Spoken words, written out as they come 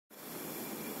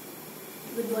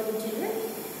Good morning, children.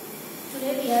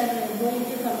 Today we are going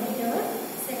to complete our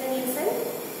second lesson,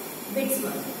 bits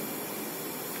mark.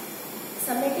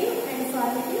 Summative and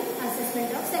formative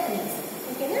assessment of second lesson.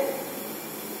 Okay, na?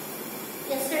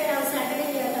 Yesterday on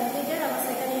Saturday we have completed our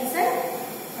second lesson,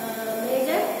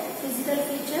 major physical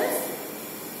features.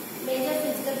 Major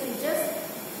physical features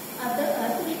of the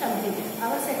Earth we completed.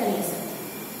 Our second lesson.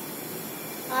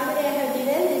 Already I have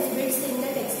given these bits in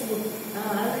the textbook.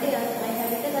 Already I have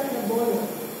written on the board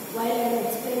while I am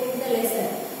explaining the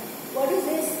lesson. What is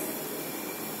this?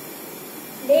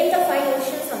 Name the 5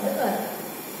 oceans of the Earth.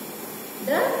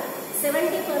 The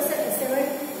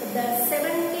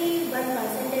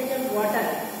 71% of water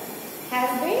has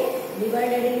been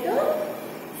divided into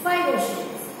 5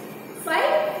 oceans.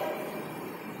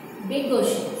 5 big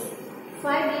oceans.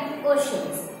 5 big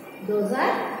oceans. Those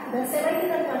are the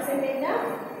 71% of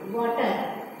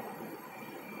water.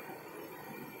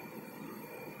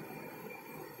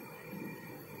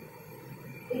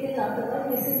 It is talked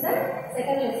about. This is the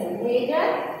second lesson. Major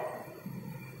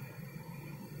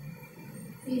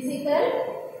physical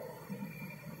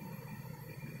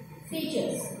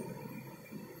features.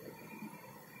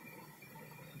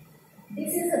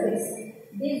 This is the bits.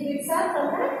 These bits are from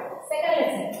the second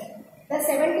lesson. The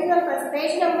 71%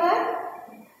 page number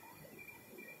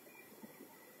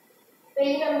 12.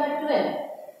 Page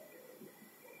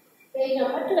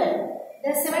number 12. The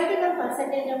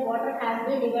 71% of water has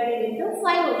been divided into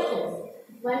 5 oceans.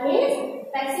 One is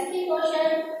Pacific Ocean.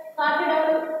 Copy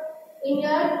down in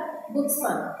your books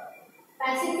one.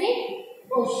 Pacific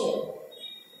Ocean.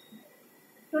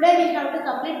 Today we have to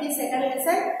complete the second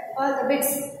lesson, all the bits.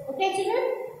 Okay, children?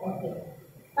 Okay.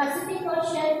 Pacific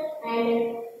Ocean,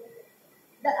 and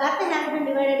the Earth has been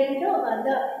divided into,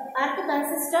 the Earth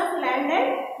consists of land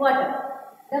and water.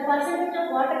 The percentage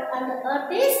of water on the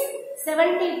Earth is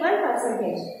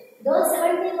 71%. Those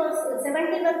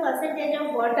 71%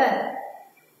 of water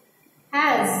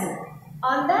has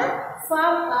on the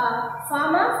form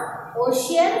of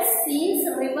oceans, seas,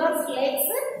 rivers, lakes,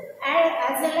 and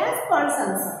as well as ponds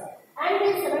also. And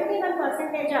this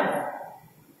 71% of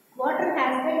water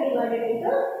has been divided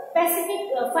into Pacific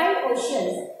 5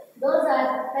 oceans. Those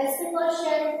are Pacific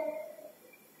Ocean.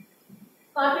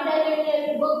 Copy down in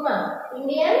your bookmark.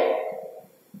 Indian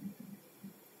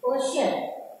Ocean.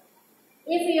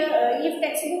 If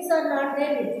textbooks are not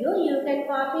there with you, you can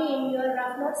copy in your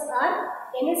rough notes or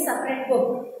any separate book.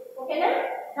 Okay, na?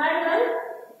 Third one,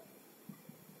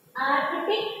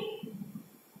 Arctic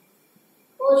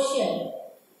Ocean.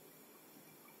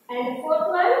 And fourth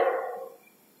one,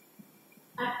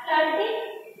 Atlantic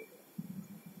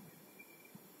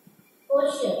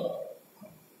Ocean.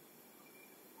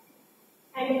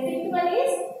 And the fifth one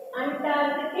is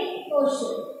Antarctic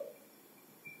Ocean.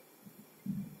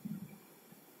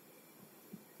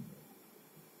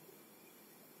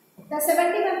 The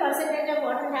 71% of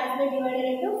water has been divided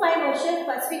into 5 oceans: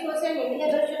 Pacific Ocean,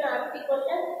 Indian Ocean, Arctic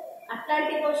Ocean,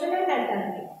 Atlantic Ocean, and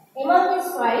Antarctic. Among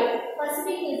these 5,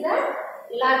 Pacific is the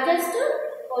largest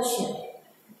ocean,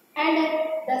 and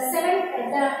the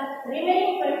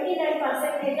remaining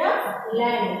 29% of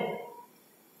land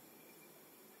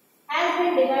has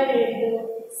been divided into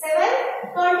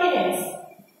 7 continents.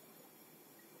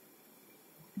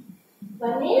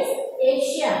 One is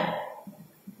Asia,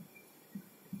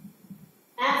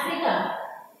 Africa,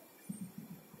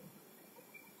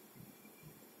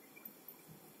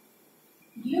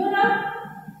 Europe,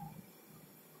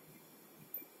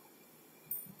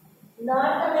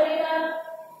 North America,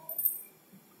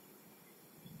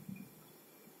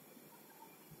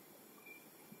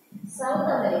 South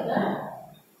America,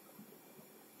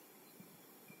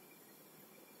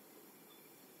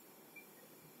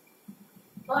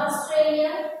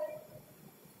 Australia,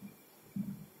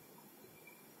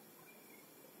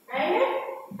 and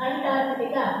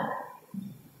Antarctica.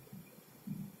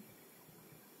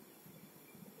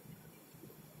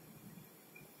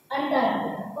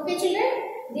 Antarctica. Okay, children?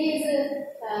 These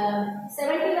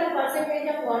 71%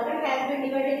 of water has been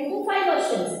divided into 5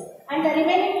 oceans, and the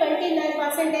remaining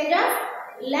 29% of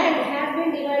land has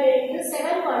been divided into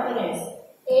 7 continents: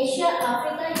 Asia,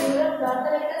 Africa, Europe, North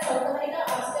America, South America,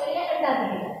 Australia, and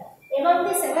Antarctica. Among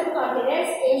the 7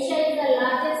 continents, Asia is the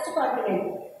largest continent.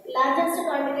 Largest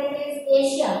continent is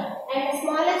Asia, and the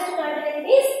smallest continent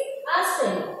is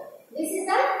Australia. This is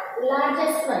the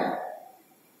largest one.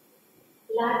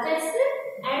 Largest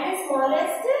and the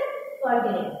smallest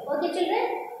continent. Okay, children?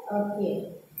 Okay.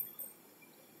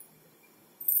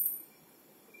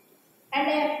 And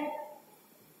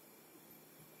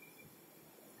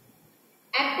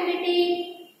activity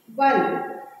 1.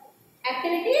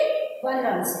 Activity 1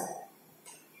 also.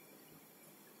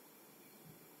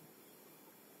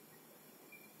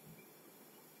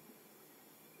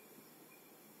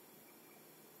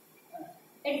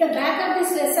 At the back of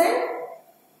this lesson,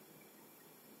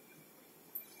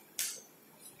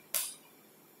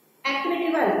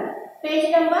 activity 1,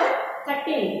 page number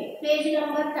 13. Page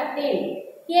number 13.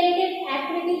 Here it is,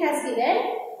 activity has given.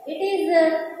 It is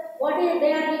what is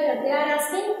they are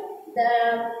asking the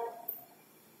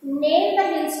name the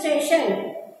hill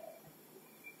station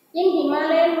in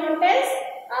Himalayan mountains.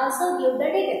 Also give the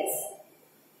details.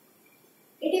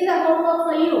 It is a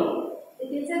homework for you.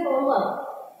 It is a homework.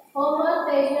 Homework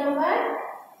page number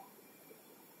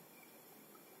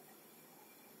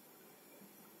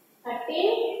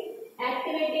 13,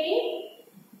 activity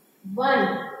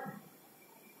 1.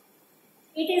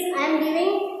 It is, I am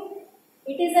giving,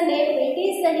 it is a name, it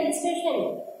is the hill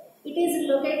station. It is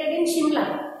located in Shimla.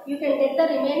 You can get the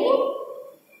remaining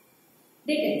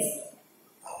details.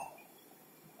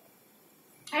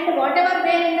 And whatever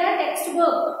there in the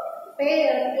textbook,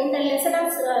 in the lesson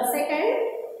of second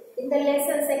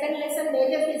lesson,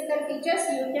 major physical features,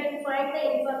 you can find the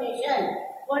information.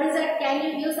 What is that? Can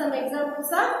you give some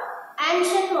examples of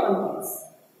ancient mountains?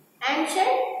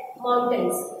 Ancient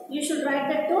mountains. You should write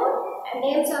the two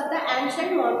names of the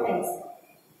ancient mountains.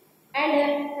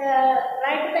 And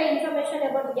write the information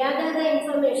about, gather the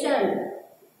information.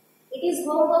 It is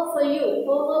homework for you.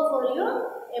 Homework for you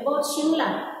about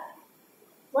Shimla.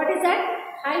 What is that?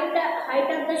 Height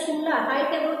of the Shimla,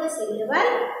 height above the sea level,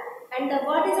 and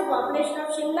what is the population of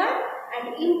Shimla,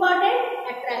 and important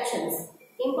attractions.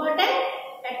 Important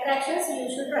attractions you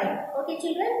should write. Okay,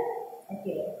 children?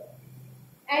 Okay.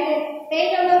 And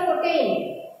page number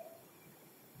 14.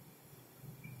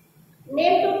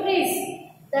 Name two trees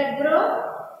that grow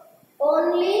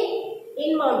only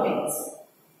in mountains.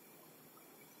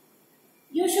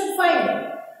 You should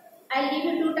find. I'll give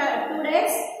you 2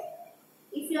 days.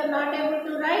 If you are not able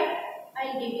to write,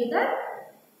 I will give you the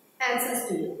answers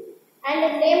to you.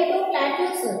 And name 2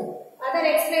 plateaus. Other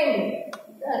explained.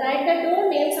 Write the 2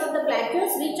 names of the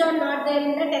plateaus which are not there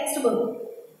in the textbook,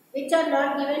 which are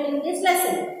not given in this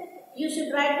lesson. You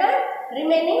should write the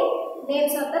remaining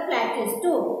names of the plateaus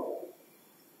too.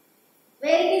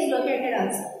 Where it is located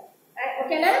also.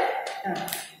 Okay, na?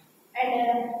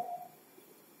 And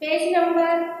page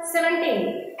number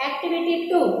 17. Activity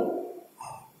 2.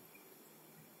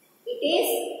 It is,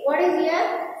 what is here?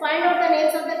 Find out the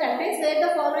names of the countries where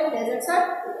the following deserts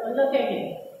are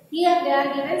located. Here they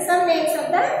are given some names of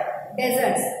the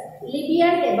deserts.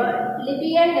 Libyan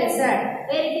desert,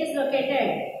 where it is located,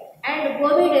 and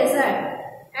Gobi desert,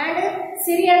 and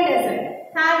Syrian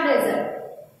desert, Thar desert.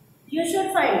 You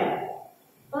should find it.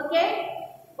 Okay?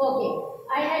 Okay.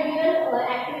 I have given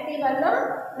activity 1 now.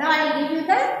 Now I will give you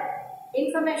the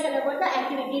information about the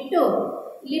activity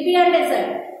 2. Libyan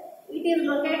desert. It is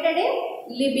located in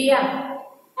Libya.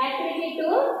 Activity 2.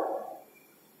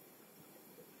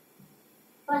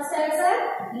 First answer,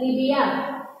 Libya.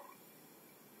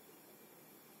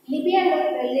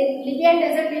 Libyan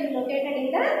desert is located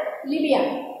in the Libya.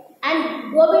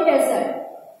 And Gobi desert.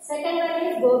 Second one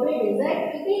is Gobi desert.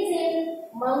 It is in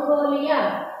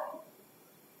Mongolia.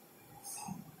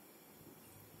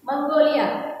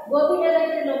 Gobi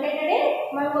desert is located in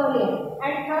Mongolia.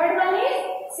 And third one is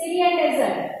Syrian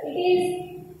desert. It is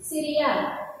Syria.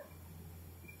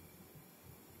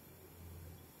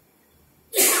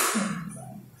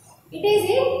 It is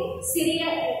in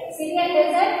Syrian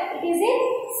desert. It is in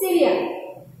Syria.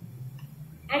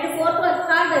 And fourth one,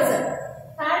 Thar desert.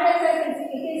 Thar desert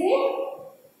it is in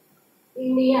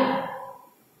India.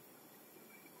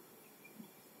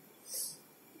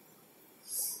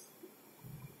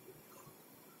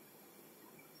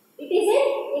 It is in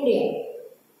India.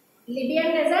 Libyan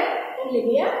desert in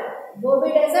Libya, Gobi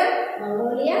desert,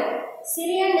 Mongolia,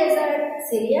 Syrian desert,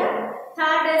 Syria,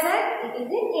 Thar desert, it is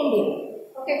in India.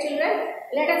 Okay, children,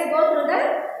 let us go through the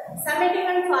summative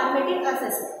and formative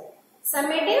assessment.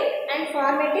 Summative and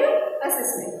formative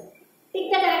assessment.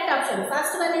 Tick the correct option.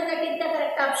 First one is the tick the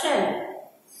correct option.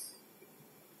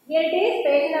 Here it is,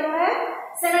 page number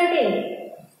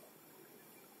 17.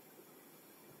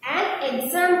 And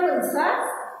examples of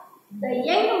the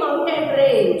young mountain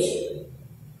range.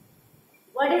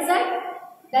 What is that?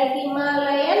 The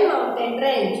Himalayan mountain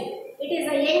range. It is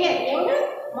a young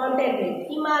mountain range.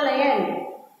 Himalayan.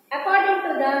 According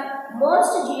to the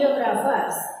most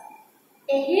geographers,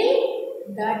 a hill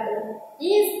that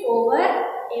is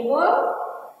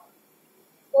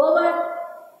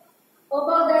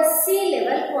above the sea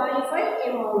level qualifies a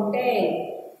mountain.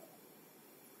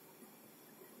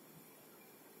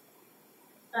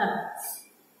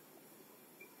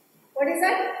 What is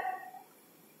that?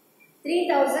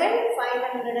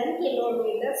 3,500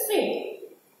 kilometers feet.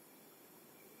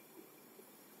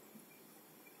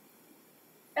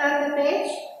 Turn the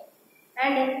page.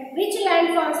 And which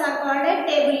landforms are called as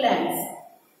tablelands?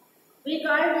 We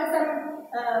called some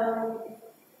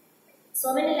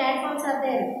so many landforms are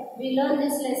there. We learned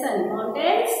this lesson: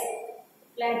 mountains,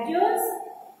 plateaus,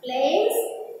 plains,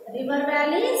 river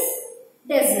valleys,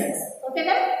 deserts. Okay,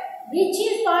 then which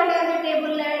is called as a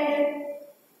tableland?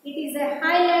 It is a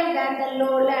highland than the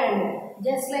lowland,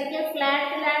 just like a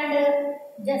flat land,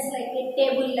 just like a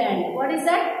tableland. What is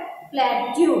that?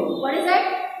 Plateau. What is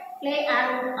that?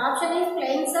 Option is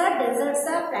plains or deserts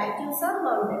or plateaus or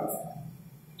mountains.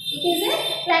 It is a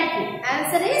plateau.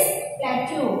 Answer is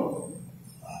plateau.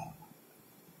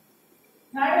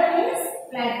 Third one is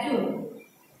plateau.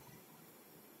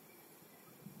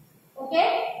 Okay.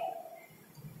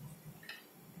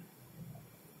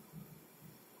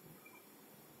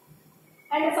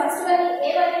 And the first one,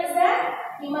 A1 is the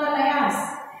Himalayas.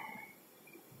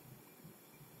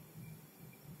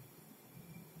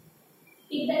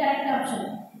 Pick the correct option.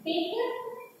 Pick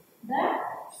the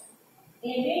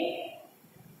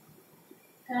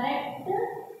correct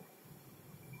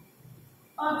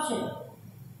option.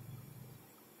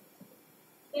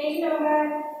 Page number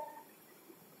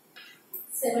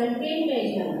 17,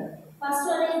 page number. First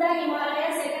one is the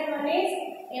Himalayas, second one is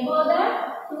above the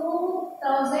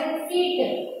 2000 feet.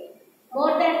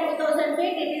 More than 2000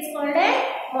 feet, it is called a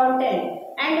mountain.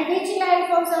 And which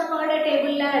landforms are called a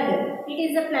tableland? It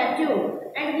is a plateau.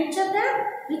 And which of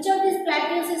these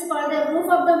plateaus is called the roof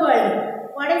of the world?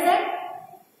 What is that?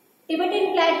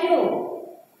 Tibetan Plateau.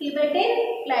 Tibetan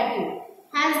Plateau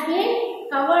has been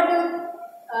covered,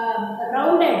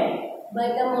 rounded by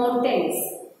the mountains.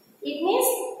 It means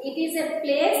it is a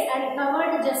place and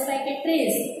covered just like a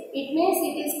trees. It means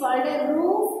it is called a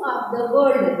roof of the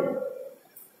world.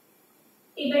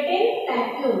 Tibetan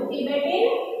Plateau. Tibetan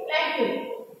Plateau.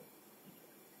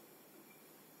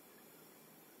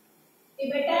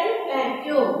 Tibetan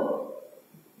Plateau.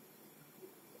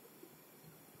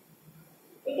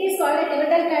 It is called a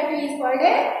Tibetan Plateau is called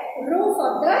a roof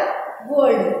of the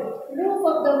world. Roof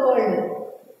of the world.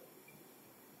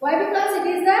 Why? Because it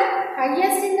is the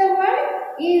highest in the world.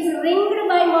 It is ringed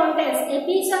by mountains. A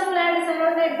piece of land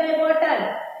surrounded by water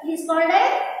is called a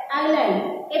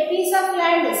island. A piece of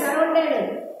land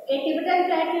surrounded. A Tibetan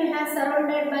Plateau has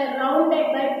surrounded by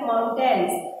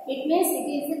mountains. It means it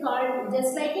is called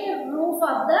just like a roof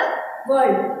of the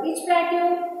world. Which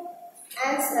plateau?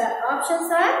 Answer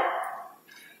options are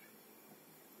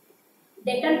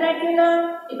Deccan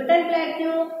Plateau, Tibetan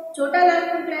Plateau, Chota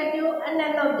Nagpur Plateau, and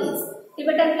none of these.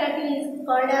 Tibetan Plateau is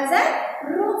called as a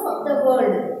roof of the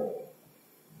world.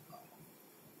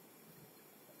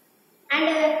 And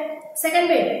second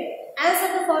bit,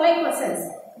 answer the following questions.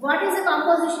 What is the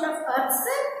composition of Earth's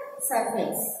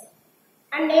surface?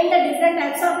 And name the different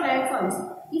types of landforms.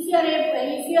 If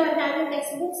you are having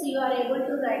textbooks, you are able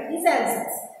to write these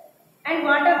answers. And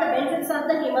what are the benefits of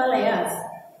the Himalayas?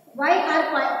 Why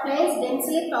are plains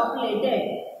densely populated?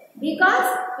 Because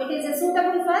it is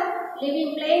suitable for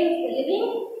living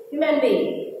human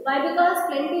being. Why? Because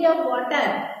plenty of water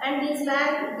and these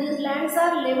lands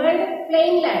are leveled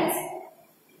plain lands.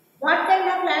 What kind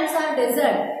of lands are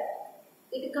desert?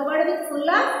 It is covered with full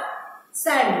of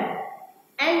sand.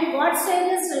 And what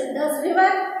stages does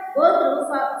river go through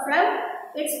from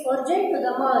its origin to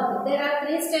the mouth? There are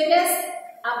 3 stages: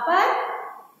 upper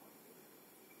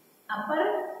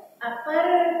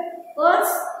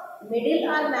course, middle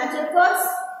or major course,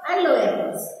 and lower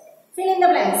course. Fill in the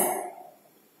blanks.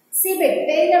 Cbhs,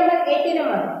 page number 80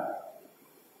 number.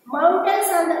 Mountains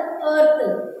on the earth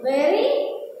vary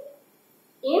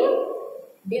in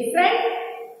different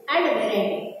and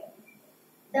variety.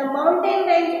 The mountain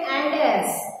range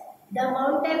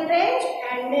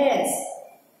Andes.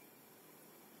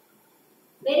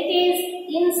 Where it is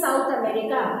in South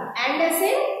America. Andes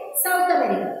in South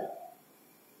America.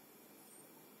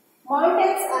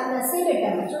 Mountains are the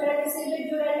Cbhs.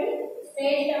 Chudandi,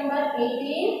 page number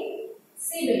 18.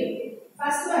 Cbhs.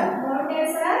 First one,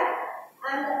 mountains are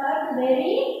on the earth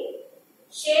vary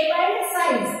shape and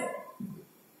size.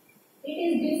 It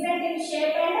is different in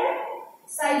shape and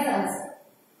size also.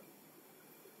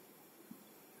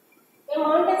 The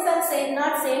mountains are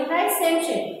not same height, same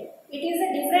shape. It is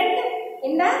different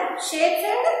in the shapes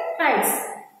and heights.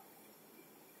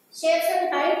 Shapes and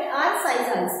height are size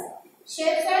also.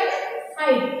 Shapes and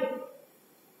height.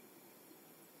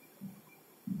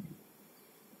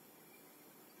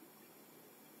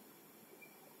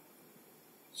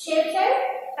 Shapes and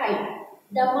height.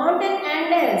 The mountain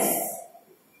Andes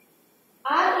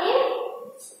are in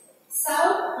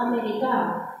South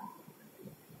America.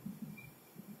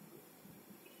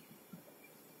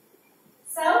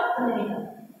 South America.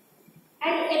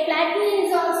 And a plateau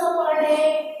is also called a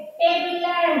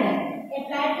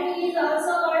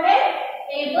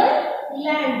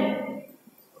tableland.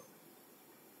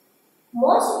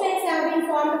 Most plains have been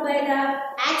formed by the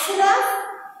action of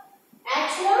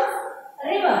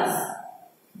rivers.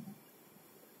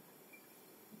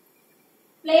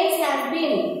 Plains have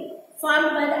been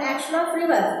formed by the action of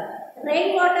rivers.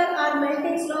 Rainwater or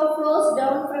melting snow flows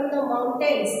down from the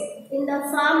mountains in the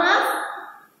form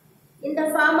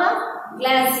of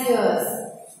glaciers.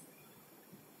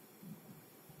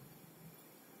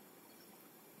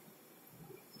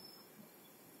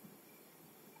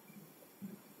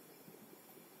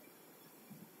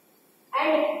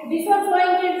 And before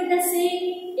flowing into the sea,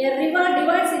 a river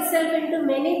divides itself into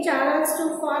many channels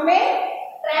to form a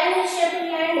triangle-shaped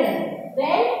land.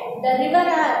 When the river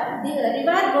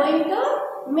going to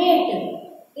meet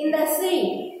in the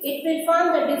sea, it will form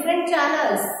the different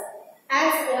channels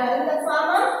as in the form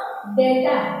of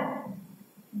delta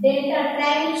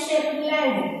triangle-shaped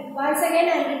land. Once again,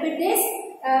 I will repeat this.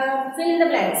 Fill in the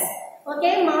blanks.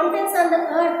 Okay, mountains on the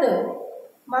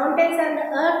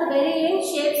earth vary in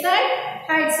shapes and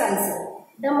heights also.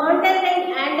 The mountain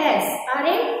range Andes are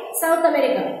in South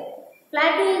America.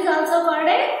 Plateau is also called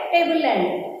a tableland.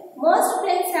 Most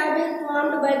plains have been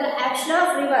formed by the action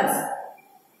of rivers.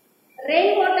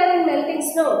 Rainwater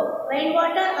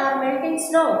or melting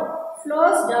snow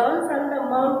flows down from the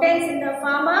mountains in the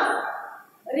form of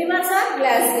rivers or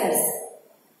glaciers.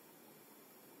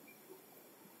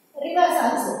 Rivers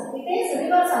also. It is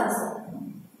rivers also.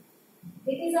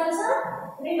 It is also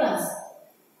rivers.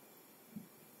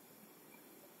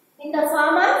 In the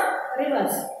form of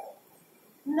rivers.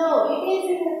 No, it is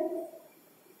in the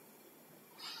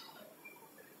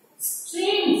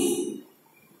streams.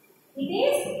 It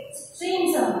is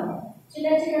streams.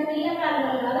 China pilla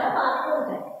kalvalaga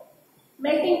paartuntayi.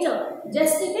 Melting snow.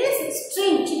 Just it is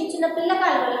stream. China pilla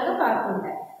kalvalaga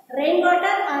paartuntayi.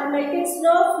 Rainwater or melting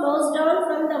snow flows down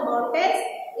from the mountains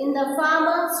in the form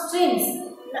of streams.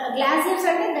 Glaciers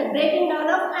are the breaking down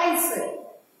of ice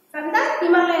from the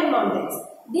Himalayan mountains.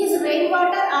 This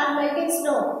rainwater or melting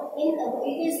snow,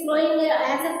 it is flowing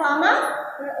as a form of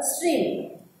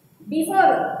stream.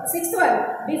 Sixth one,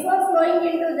 before flowing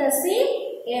into the sea,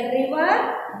 a river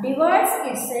divides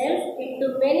itself into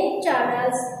many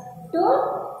channels to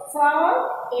form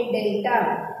a delta.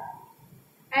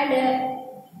 And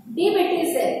deep it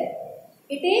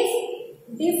is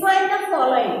define the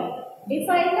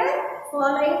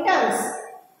following terms.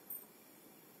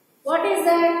 What is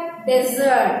that?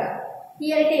 Desert.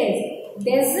 Here it is.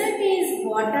 Desert is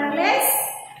waterless,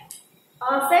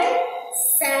 often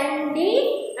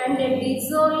sandy and a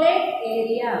desolate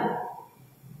area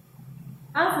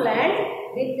of land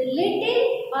with little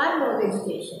or no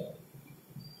vegetation.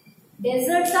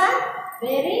 Deserts are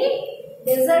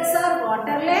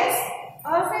waterless,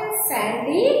 often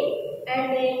sandy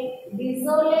and a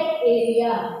desolate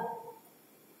area.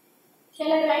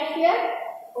 Shall I write here?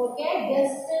 Okay,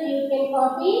 just you can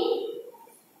copy.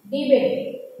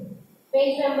 Debate.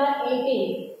 Page number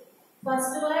 18.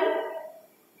 First one,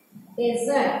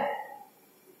 desert.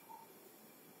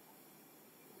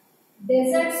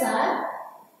 Desert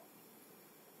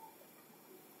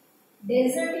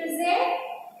is a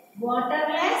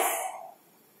waterless,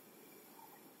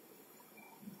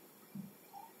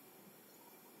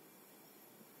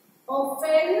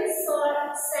 often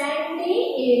sandy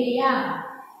area.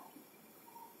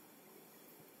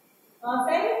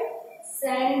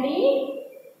 Sandy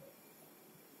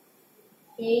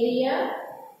area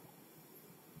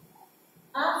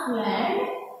of land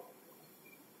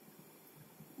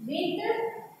with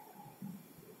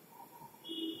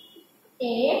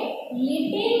a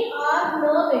little or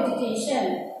no vegetation.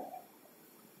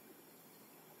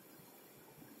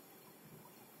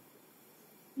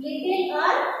 Little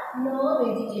or no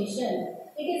vegetation.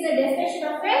 It is a definition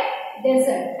of a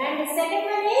desert. And the second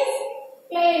one is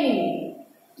plain.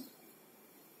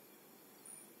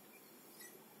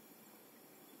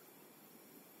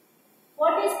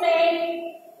 What is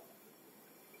plain?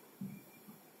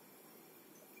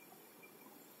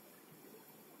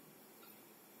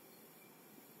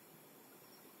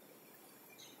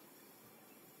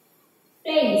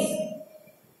 Plains.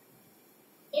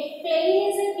 A plain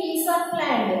is a piece of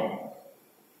land.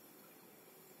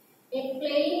 A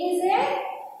plain is a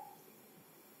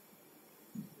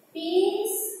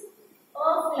piece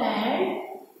of land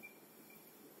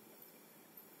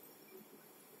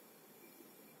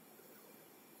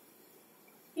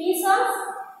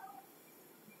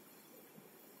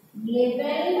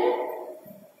leveled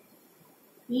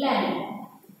land.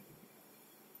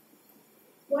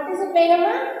 What is a plain?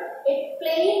 A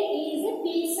plain is a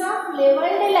piece of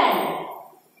leveled land.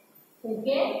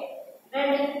 Okay.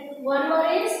 And one more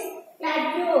is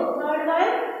plateau.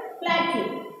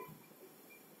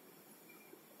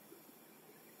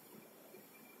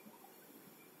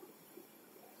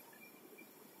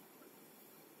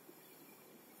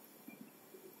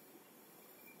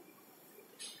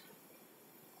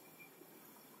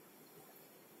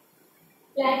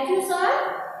 Plateaus are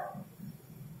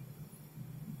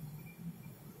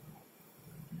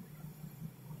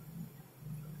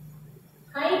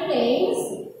high plains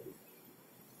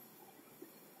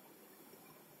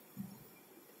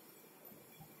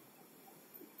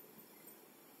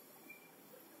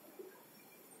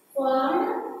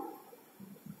formed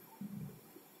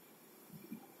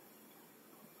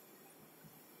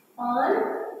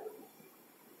on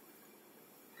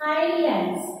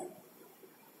highlands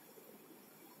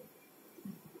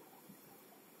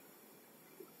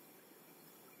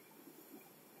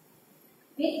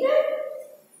with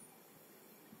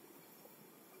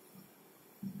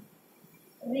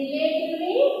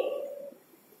relatively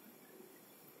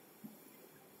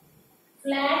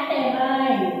flat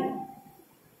terrain.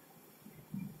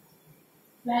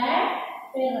 Flat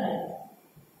terrain.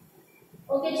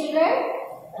 Okay, children.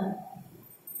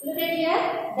 Look at here.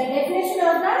 The definition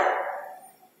of the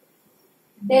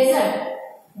desert.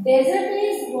 Desert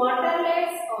is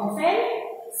waterless, often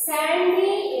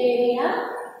sandy area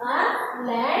or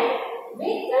land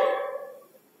with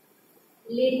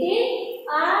little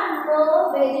or no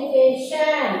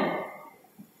vegetation.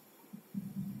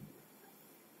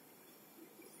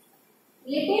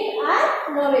 Little or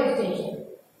no vegetation.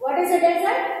 What is a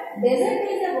desert? Desert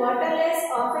is a waterless,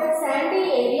 often sandy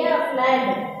area of land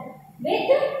with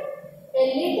a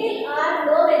little or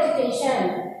no vegetation.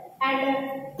 And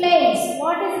plains.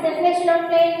 What is the definition of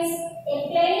plains? A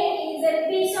plain is a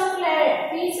piece of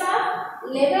land, piece of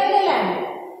leveled land.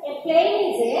 A plain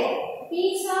is a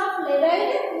piece of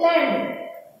leveled land.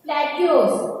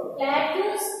 Plateaus.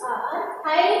 Plateaus are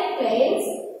high plains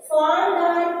formed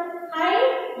on high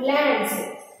lands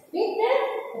with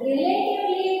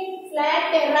relatively flat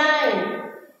terrain.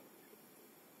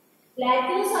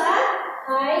 Plateaus are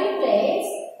high plains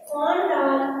formed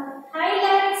on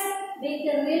highlands with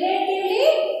relatively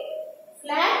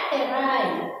flat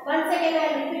terrain. Once again, I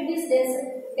repeat this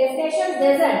definition.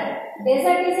 Desert.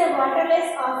 Desert is a waterless,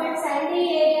 often sandy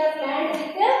area of land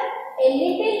with a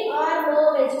little or no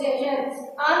vegetation.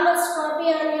 Almost copy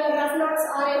on your rough notes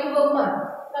or any bookmark.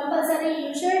 Compulsory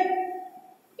you should.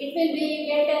 It will be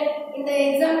get in the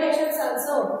examinations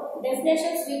also.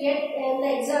 Definitions we get in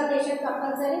the examination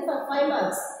compulsory for 5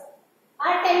 marks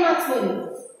or 10 marks maybe.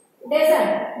 Desert.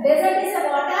 Desert is a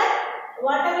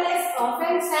waterless,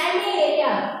 often sandy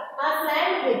area of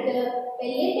land with a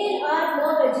little or no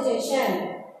vegetation.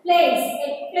 Plains.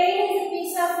 A plain is a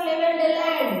piece of leveled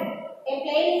land. A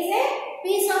plain is a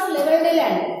piece of leveled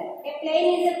land. A plain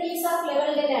is a piece of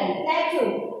leveled land. Plateau.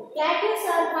 Plateaus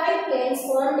are high plains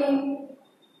formed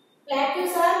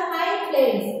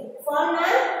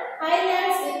on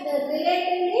highlands with a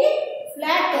relatively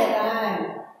flat terrain.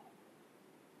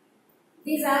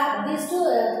 These two.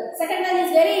 Second one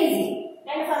is very easy,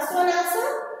 and first one also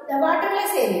the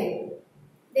waterless area.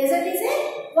 Desert is a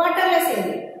waterless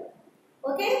area.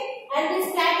 Okay, and this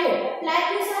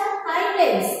plateaus are high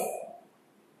plains.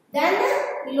 Then the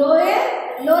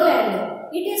lowland.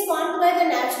 It is formed by the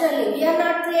naturally. We are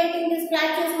not creating these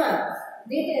plateaus now.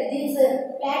 These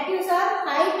plateaus are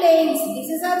high plains. This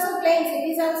is also plains. It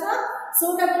is also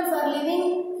suitable for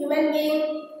living human being,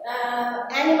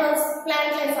 animals,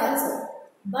 plant life also.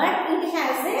 But it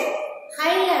has a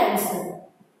highlands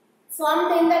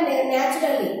formed in the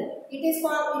naturally. It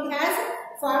has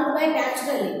formed by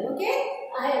naturally. Okay,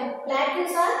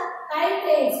 plateaus are high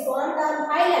plains formed on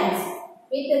highlands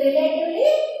with relatively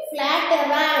flat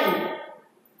terrain.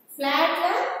 Flat.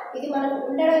 ఇది మనం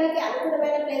ఉండడానికి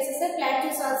అనుకూలమైన places.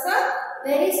 Plateaus also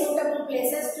very suitable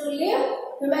places to live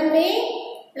human being,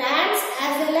 plants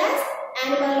as well as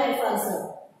animal life also.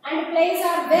 And plains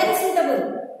are very suitable.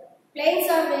 Plains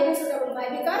are very suitable. Why?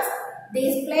 Because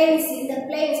these plains, in the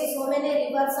plains so many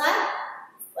rivers are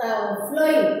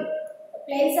flowing.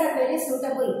 Plains are very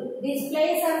suitable. These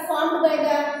plains are formed by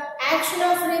the action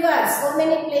of rivers. So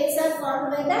many plains are formed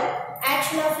by the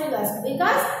action of rivers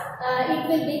because it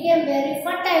will become very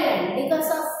fertile land because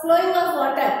of flowing of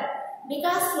water.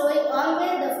 Because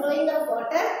always the flowing of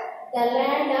water, the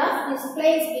land of these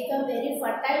plains become very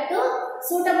fertile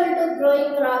suitable to growing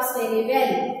crops very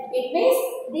well. It means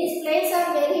these plains are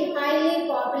very highly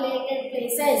populated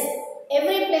places.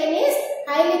 Every plain is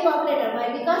highly populated. Why?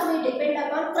 Because we depend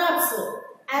upon crops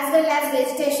as well as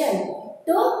vegetation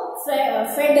to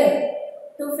feed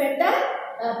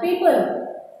the people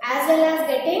as well as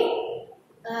getting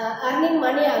earning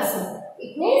money also.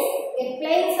 It means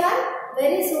plains are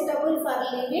very suitable for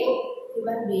living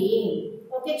human being.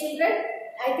 Okay, children.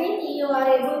 I think you are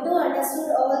able to understand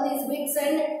all these bits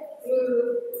and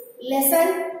lesson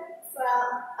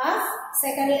of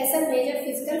second lesson, major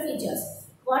physical features.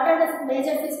 What are the the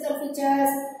major physical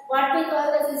features? What we call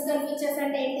the physical features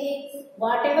and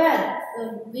whatever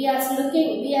we are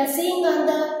seeing on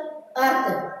the earth,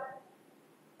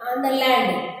 on the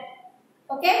land.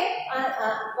 Okay,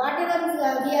 whatever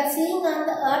we are seeing on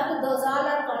the earth, those all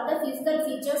are called the physical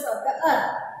features of the earth.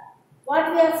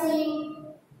 What we are seeing?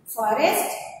 Forest,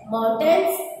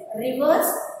 mountains, rivers,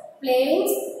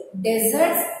 plains,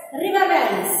 deserts, river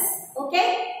valleys. Okay,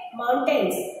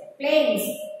 mountains, plains,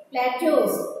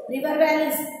 plateaus, river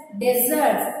valleys,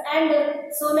 deserts, and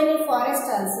so many forests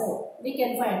also we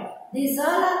can find. These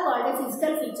all are called the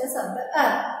physical features of the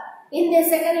earth. In the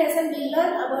second lesson, we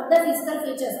learn about the physical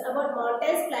features, about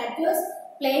mountains, plateaus,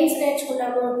 plains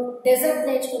నేర్చుకున్నాము, dessert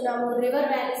నేర్చుకున్నాము, river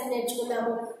valleys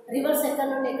నేర్చుకున్నాము. Reverse ఎక్కడ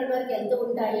నుండి ఎక్కడి వరకు వెళ్తూ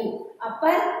ఉంటాయి?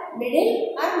 Upper, middle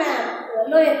are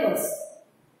lower course.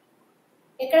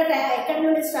 ఎక్కడ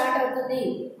నుండి స్టార్ట్ అవుతుంది,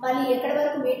 మళ్ళీ ఎక్కడి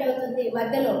వరకు మీట్ అవుతుంది,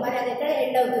 మధ్యలో మరి అది ఎక్కడ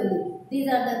ఎండ్ అవుతుంది. These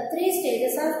are the 3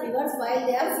 stages of rivers while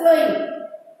they are flowing.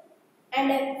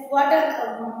 And what are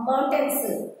mountains?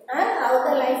 How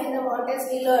the life in the mountains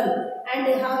we learn, and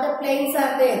how the plains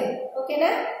are there. Okay,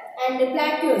 na? And the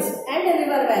plateaus and the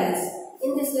river valleys.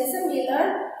 In this lesson, we learn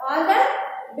all the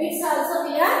bits also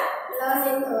we are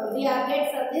learning. We are get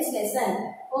from this lesson.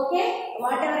 Okay,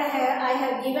 whatever I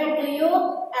have given to you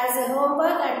as a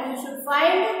homework, and you should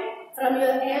find from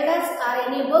your elders or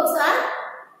any books or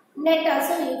net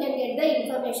also. You can get the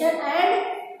information, and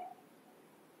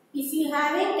if you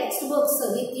having textbooks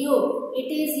with you, it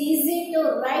is easy to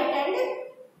write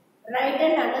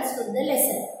and understood the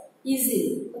lesson easily.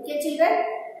 Okay, children,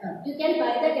 you can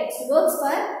buy the textbooks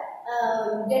for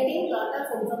getting lot of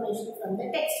information from the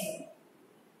textbook.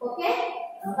 Okay,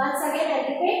 once again I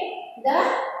repeat, the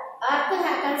earth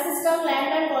consists of land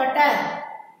and water.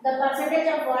 The percentage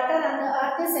of water on the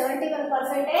earth is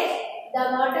 71%. The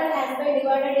water has been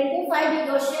divided into 5 big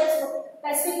oceans: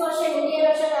 Pacific Ocean, Indian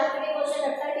Ocean, Arctic Ocean,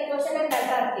 Atlantic Ocean, and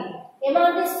Antarctic. Among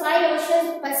these 5 oceans,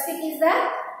 Pacific is the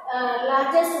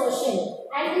largest ocean,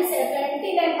 and this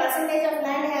 29% of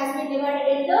land has been divided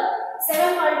into 7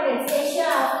 continents: Asia,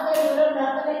 Africa, Europe,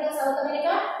 North America, South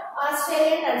America,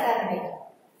 Australia, and Antarctica.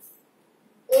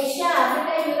 Asia,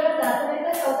 Africa, Europe, North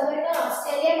America, South America,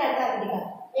 Australia, and Antarctica.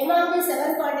 Among these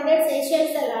 7 continents, Asia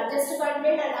is the largest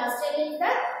continent, and Australia is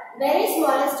the very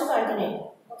smallest continent.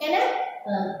 Okay, na?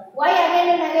 Why again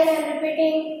and again I am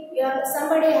repeating?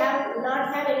 Somebody not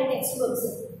have any textbooks.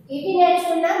 Ivi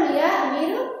నేర్చుకున్నా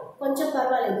మీరు కొంచెం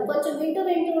పర్వాలేదు, కొంచెం వింటూ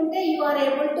ఉంటే you are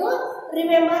able to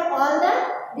remember all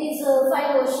these 5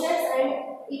 oceans, and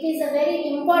it is a very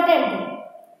important,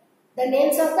 the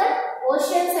names of the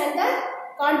oceans and the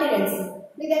continents.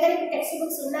 మీ దగ్గర text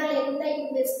books ఉన్నా లేకుండా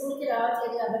ఇప్పుడు మీరు స్కూల్కి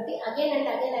రావట్లేదు కాబట్టి again and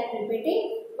again I am repeating.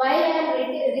 While I am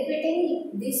repeating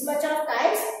this much of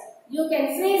times, you can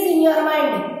freeze in your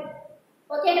mind.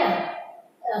 Okay, na?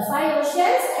 5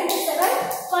 oceans and 7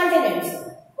 continents.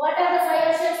 What are the 5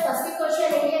 oceans? Pacific Ocean,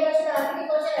 Indian Ocean,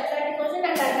 Arctic Ocean, Atlantic Ocean,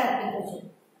 and Antarctic Ocean.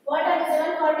 What are the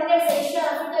 7 continents? Asia,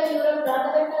 Africa, Europe, North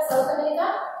America, South America,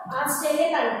 Australia,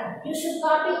 and you should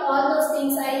copy all those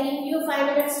things. I give you 5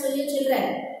 minutes to you children.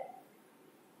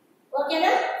 Okay,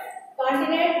 na?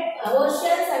 Continent,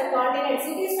 oceans and continents.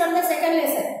 It is from the second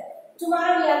lesson.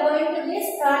 Tomorrow we are going to this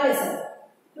third lesson.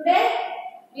 Today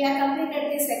we have completed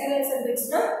this second lesson bits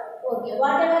now. Okay,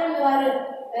 whatever you are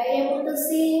able to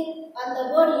see on the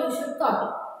board, you should copy.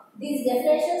 These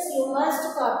definitions you must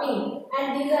copy, and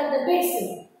these are the bits.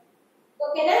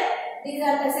 Okay, na? These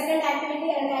are the second activity,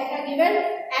 and I have given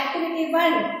activity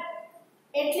 1.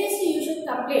 At least you should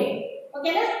complete.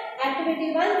 Okay, na? Activity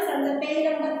 1 from the page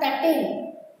number 13.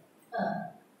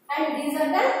 And these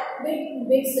are the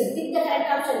bits. Pick the correct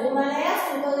option: Himalayas,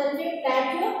 2003,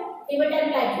 Plateau, Tibetan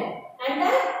Plateau, and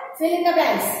fill in the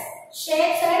blanks.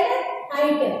 Shapes and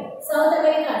height: South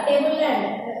America, tableland,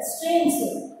 streams,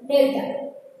 delta.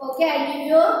 Okay, I give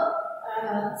you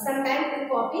some time to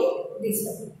copy this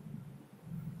one.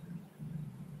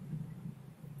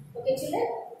 Okay, children.